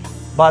touched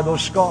by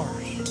those scars.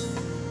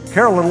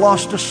 Carolyn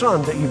lost a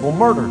son to evil,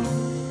 murdered.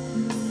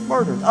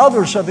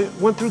 Others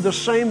have went through the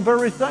same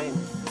very thing.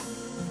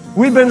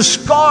 We've been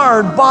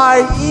scarred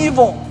by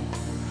evil.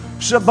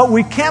 But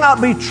we cannot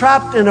be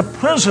trapped in a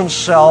prison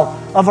cell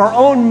of our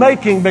own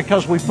making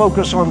because we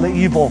focus on the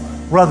evil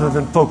rather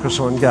than focus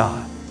on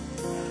God.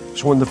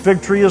 So when the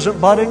fig tree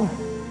isn't budding,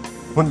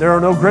 when there are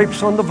no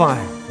grapes on the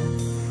vine,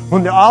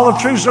 when the olive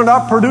trees are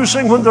not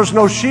producing, when there's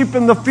no sheep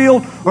in the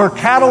field or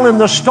cattle in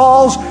the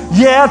stalls,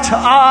 yet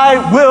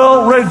I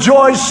will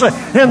rejoice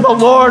in the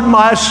Lord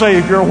my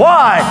Savior.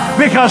 Why?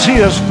 Because He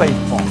is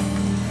faithful.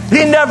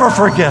 He never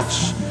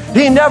forgets.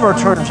 He never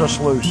turns us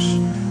loose.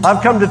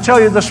 I've come to tell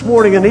you this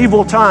morning, in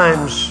evil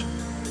times,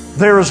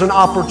 there is an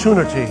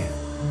opportunity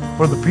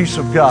for the peace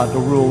of God to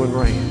rule and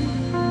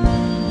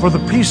reign. For the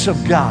peace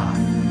of God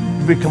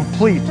to be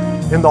complete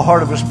in the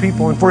heart of His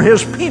people, and for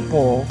His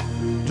people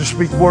to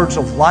speak words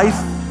of life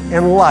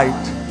and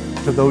light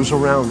to those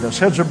around us.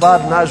 Heads are bowed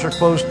and eyes are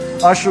closed.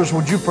 Ushers,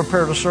 would you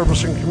prepare to serve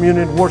us in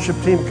communion?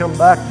 Worship team, come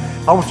back.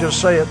 I want you to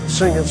say it,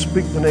 sing it,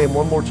 speak the name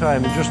one more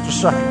time in just a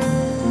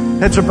second.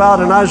 Heads are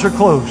bowed and eyes are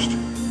closed.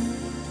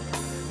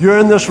 You're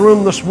in this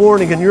room this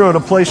morning and you're in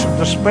a place of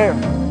despair.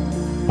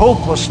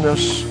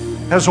 Hopelessness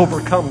has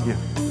overcome you.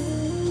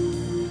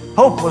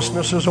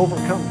 Hopelessness has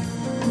overcome you.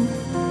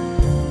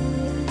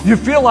 You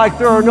feel like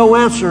there are no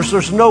answers,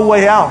 there's no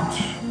way out.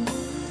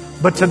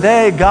 But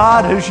today,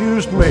 God has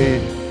used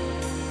me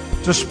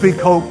to speak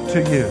hope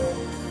to you.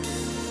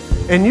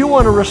 And you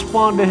want to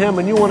respond to Him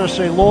and you want to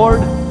say,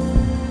 Lord,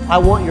 I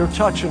want your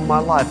touch in my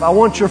life. I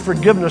want your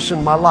forgiveness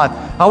in my life.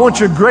 I want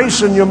your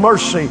grace and your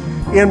mercy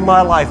in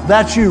my life.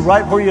 That's you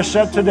right where you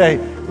sit today.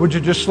 Would you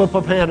just slip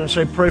up a hand and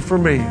say, pray for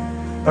me?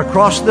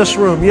 Across this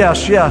room,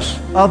 yes,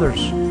 others.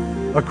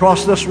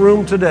 Across this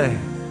room today,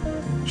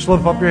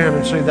 slip up your hand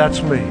and say,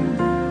 that's me.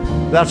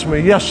 That's me.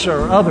 Yes,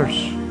 sir. Others.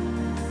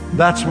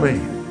 That's me.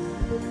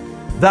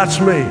 That's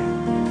me.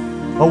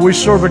 Oh, we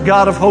serve a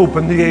God of hope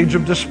in the age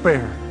of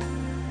despair.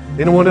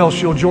 Anyone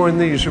else, you'll join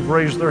these who've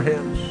raised their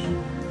hands.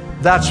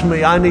 That's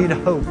me. I need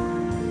hope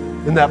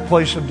in that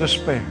place of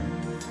despair.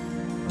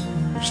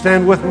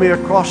 Stand with me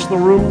across the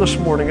room this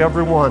morning,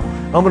 everyone.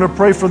 I'm going to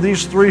pray for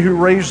these three who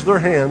raised their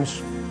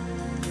hands.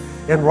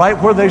 And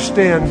right where they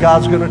stand,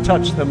 God's going to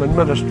touch them and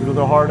minister to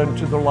their heart and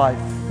to their life.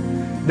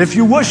 And if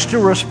you wish to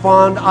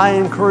respond, I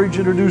encourage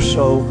you to do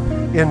so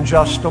in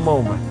just a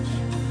moment.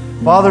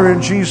 Father,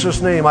 in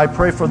Jesus' name, I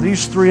pray for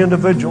these three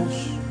individuals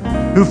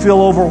who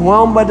feel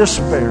overwhelmed by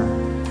despair,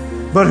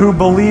 but who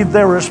believe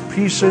there is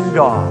peace in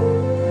God.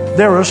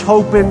 There is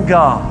hope in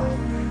God.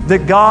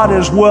 That God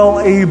is well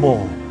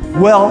able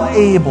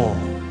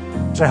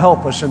to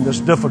help us in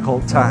this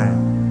difficult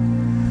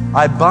time.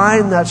 I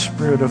bind that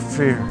spirit of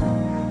fear.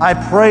 I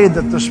pray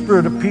that the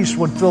spirit of peace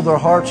would fill their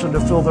hearts and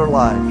to fill their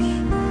lives.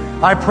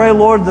 I pray,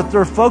 Lord, that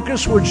their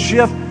focus would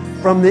shift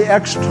from the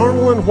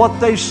external and what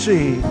they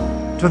see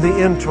to the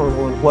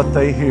internal and what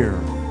they hear.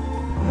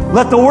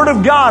 Let the Word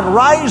of God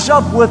rise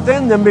up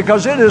within them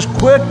because it is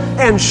quick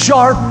and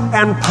sharp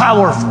and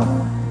powerful.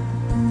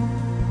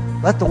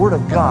 Let the Word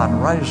of God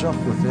rise up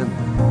within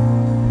them.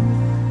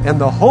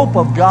 And the hope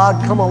of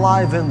God come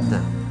alive in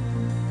them.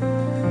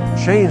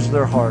 Change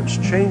their hearts,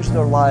 change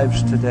their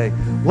lives today.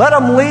 Let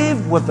them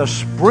leave with a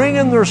spring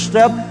in their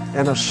step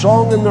and a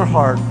song in their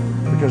heart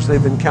because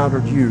they've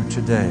encountered you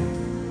today.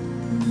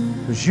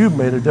 Because you've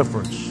made a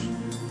difference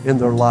in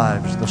their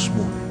lives this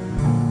morning.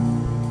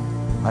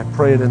 I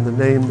pray it in the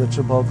name that's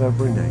above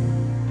every name.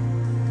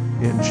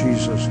 In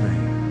Jesus'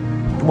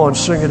 name. Come on,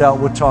 sing it out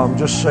with Tom.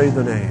 Just say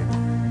the name.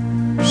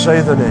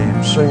 Say the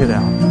name. Sing it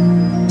out.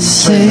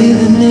 Say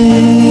the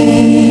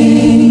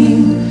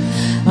name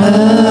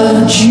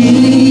of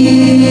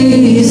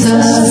Jesus.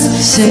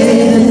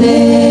 Say the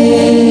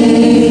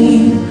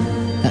name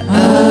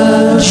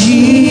of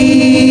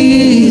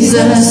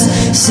Jesus.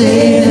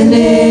 Say the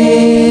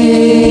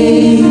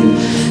name.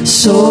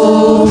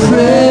 So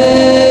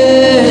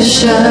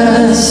precious.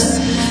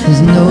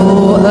 There's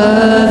no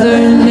other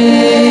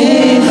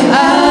name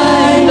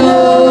I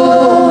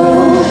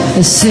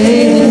know.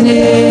 Say the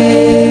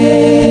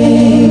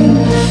name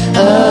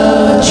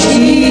of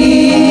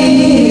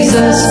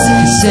Jesus.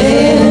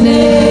 Say the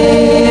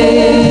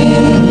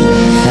name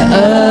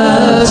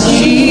of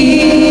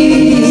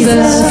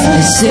Jesus.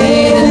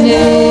 Say the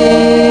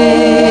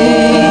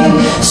name.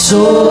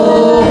 So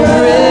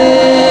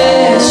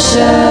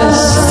precious.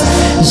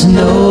 There's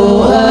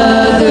no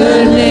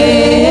other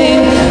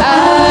name I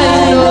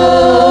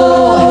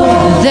know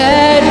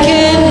that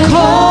can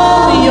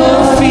calm your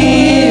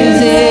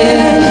fears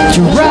and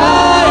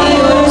dry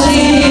your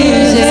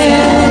tears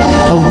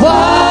and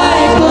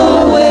wipe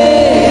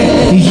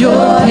away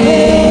your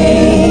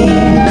pain.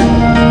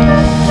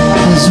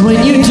 'Cause when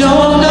you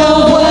don't know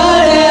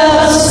what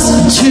else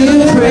to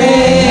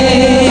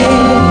pray,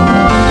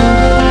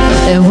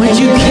 and when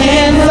you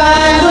can't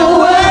find the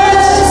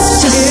words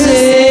to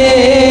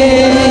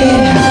say,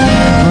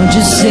 won't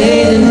you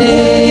say the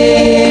name?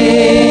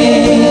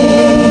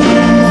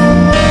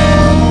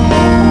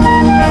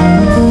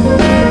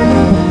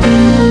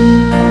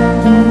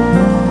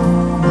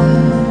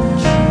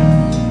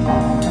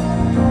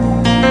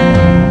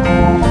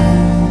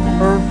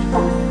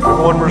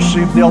 Everyone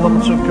receive the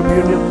elements of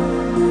communion.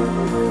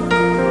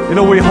 You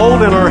know, we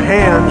hold in our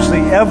hands the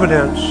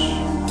evidence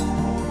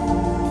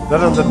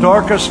that in the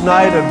darkest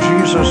night of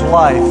Jesus'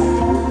 life,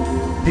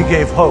 He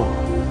gave hope.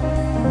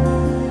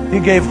 He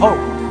gave hope.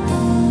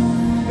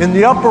 In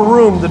the upper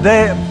room, the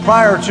day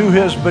prior to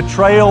His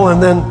betrayal and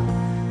then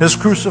His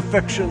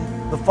crucifixion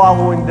the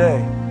following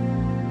day,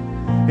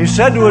 He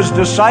said to His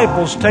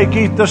disciples, "Take,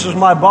 eat, this is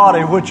my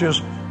body, which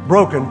is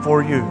broken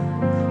for you.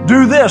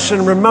 Do this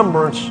in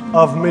remembrance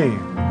of me."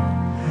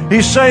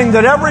 He's saying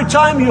that every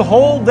time you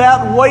hold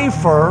that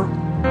wafer,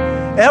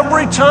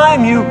 every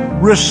time you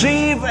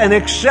receive and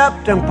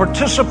accept and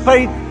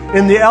participate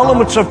in the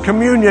elements of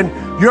communion,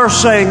 you're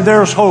saying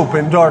there's hope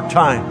in dark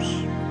times.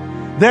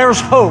 There's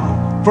hope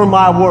for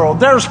my world.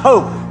 There's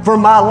hope for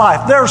my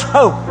life. There's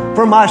hope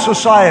for my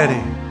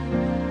society.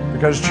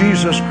 Because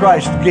Jesus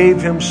Christ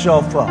gave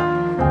himself up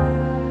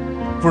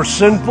for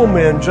sinful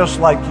men just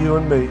like you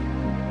and me.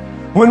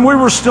 When we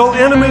were still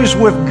enemies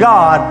with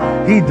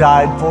God, he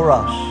died for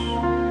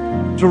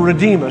us to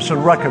redeem us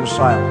and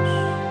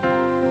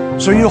reconcile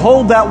us. So you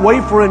hold that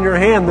wafer in your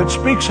hand that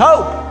speaks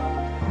hope.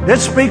 It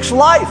speaks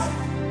life.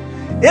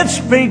 It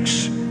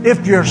speaks,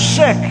 if you're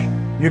sick,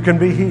 you can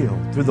be healed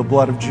through the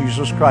blood of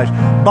Jesus Christ.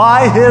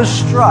 By his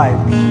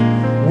stripes,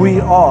 we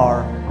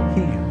are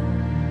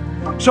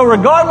healed. So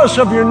regardless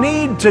of your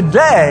need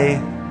today,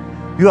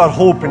 you got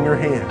hope in your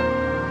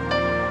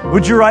hand.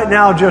 Would you right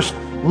now just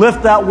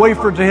lift that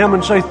wafer to him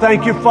and say,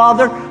 thank you,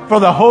 Father, for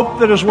the hope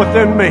that is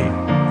within me.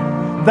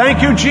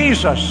 Thank you,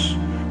 Jesus,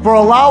 for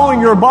allowing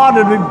your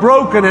body to be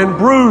broken and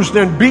bruised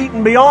and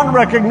beaten beyond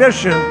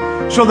recognition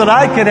so that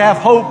I could have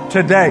hope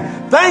today.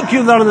 Thank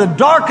you that in the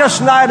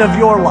darkest night of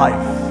your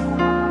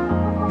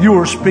life, you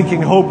are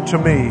speaking hope to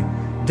me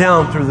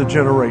down through the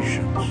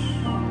generations.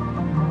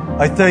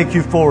 I thank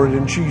you for it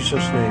in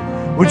Jesus'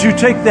 name. Would you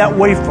take that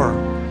wafer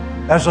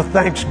as a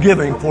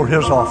thanksgiving for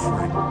his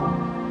offering?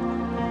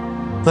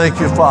 Thank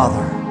you,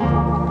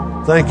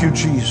 Father. Thank you,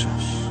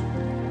 Jesus.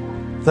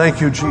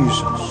 Thank you,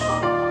 Jesus.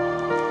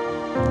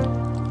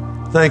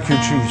 Thank you,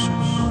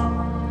 Jesus.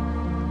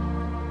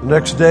 The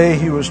next day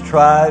he was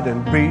tried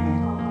and beaten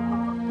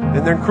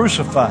and then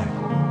crucified.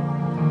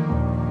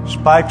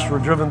 Spikes were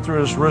driven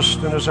through his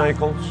wrists and his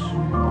ankles.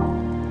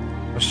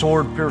 A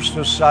sword pierced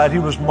his side. He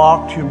was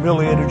mocked,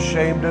 humiliated,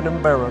 shamed, and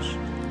embarrassed,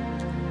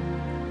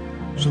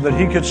 so that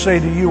he could say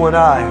to you and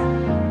I,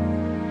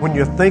 when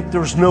you think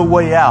there's no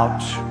way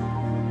out,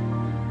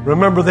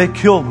 remember they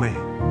killed me,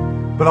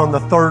 but on the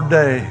third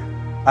day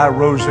I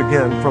rose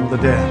again from the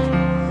dead.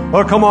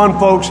 Oh, come on,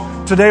 folks.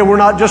 Today we're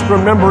not just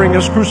remembering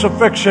his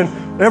crucifixion.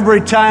 Every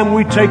time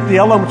we take the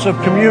elements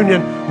of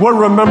communion, we're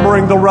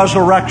remembering the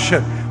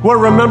resurrection. We're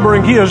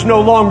remembering he is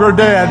no longer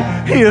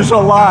dead. He is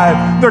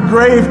alive. The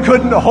grave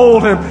couldn't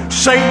hold him.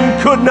 Satan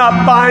could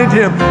not bind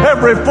him.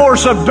 Every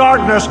force of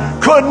darkness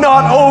could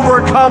not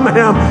overcome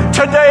him.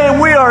 Today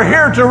we are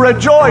here to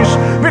rejoice,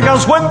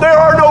 because when there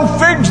are no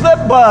figs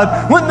that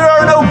bud, when there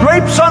are no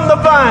grapes on the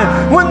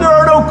vine, when there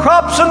are no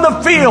crops in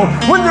the field,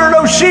 when there are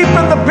no sheep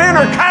in the pen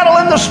or cattle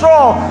in the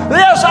straw,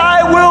 yes,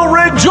 I will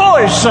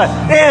rejoice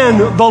in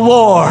the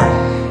Lord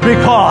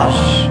because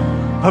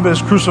of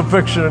his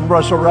crucifixion and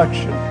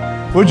resurrection.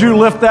 Would you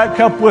lift that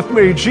cup with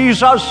me?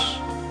 Jesus,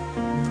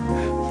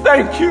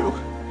 thank you.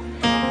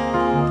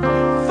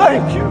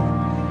 Thank you.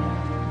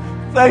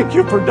 Thank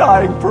you for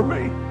dying for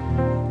me.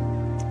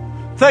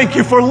 Thank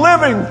you for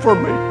living for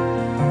me.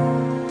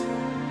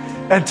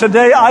 And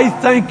today I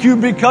thank you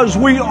because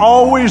we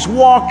always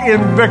walk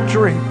in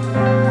victory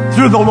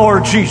through the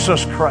Lord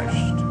Jesus Christ.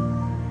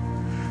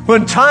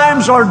 When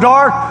times are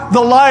dark,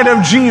 the light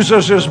of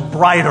Jesus is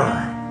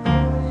brighter.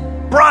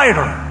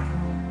 Brighter.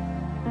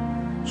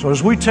 So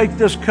as we take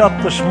this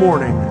cup this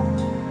morning,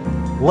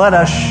 let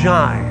us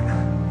shine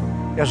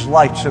as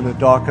lights in a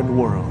darkened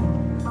world.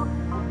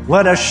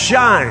 Let us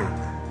shine.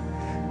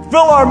 Fill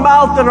our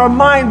mouth and our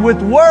mind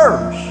with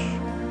words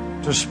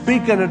to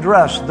speak and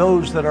address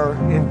those that are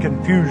in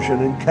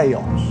confusion and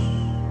chaos.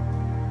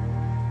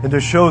 And to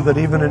show that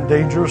even in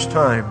dangerous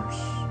times,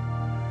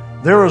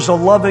 there is a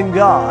loving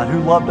God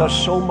who loved us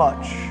so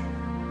much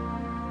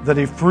that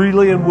he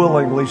freely and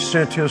willingly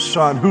sent his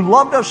Son, who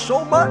loved us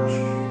so much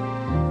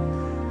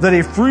that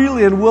he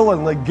freely and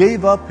willingly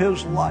gave up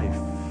his life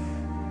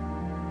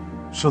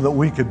so that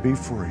we could be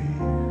free.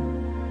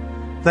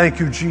 Thank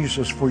you,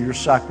 Jesus, for your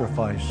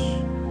sacrifice.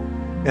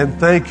 And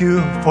thank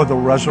you for the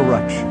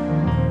resurrection.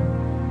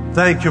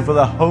 Thank you for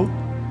the hope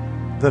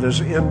that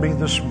is in me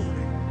this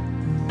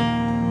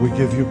morning. We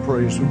give you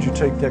praise. Would you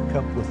take that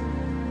cup with me?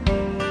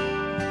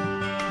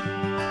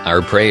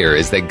 Our prayer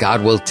is that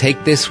God will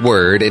take this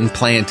word and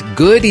plant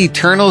good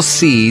eternal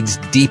seeds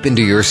deep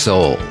into your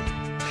soul.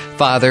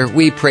 Father,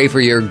 we pray for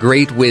your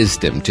great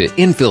wisdom to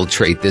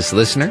infiltrate this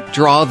listener,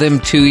 draw them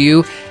to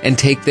you, and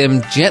take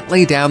them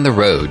gently down the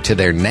road to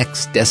their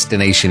next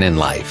destination in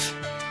life.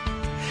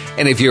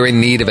 And if you're in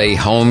need of a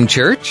home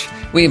church,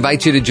 we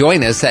invite you to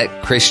join us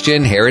at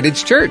Christian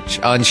Heritage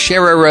Church on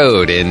Sharer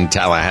Road in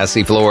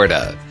Tallahassee,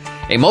 Florida.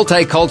 A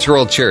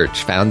multicultural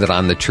church founded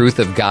on the truth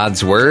of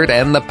God's Word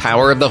and the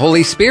power of the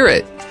Holy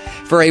Spirit.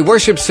 For a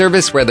worship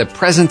service where the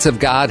presence of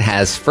God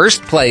has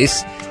first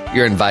place,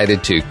 you're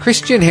invited to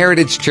Christian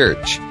Heritage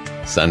Church.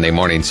 Sunday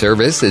morning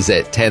service is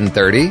at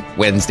 10:30,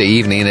 Wednesday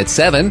evening at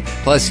 7,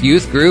 plus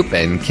youth group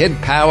and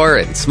kid power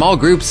and small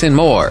groups and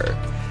more.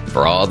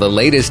 For all the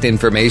latest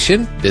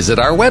information, visit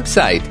our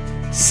website,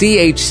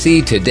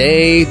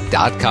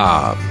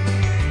 chctoday.com.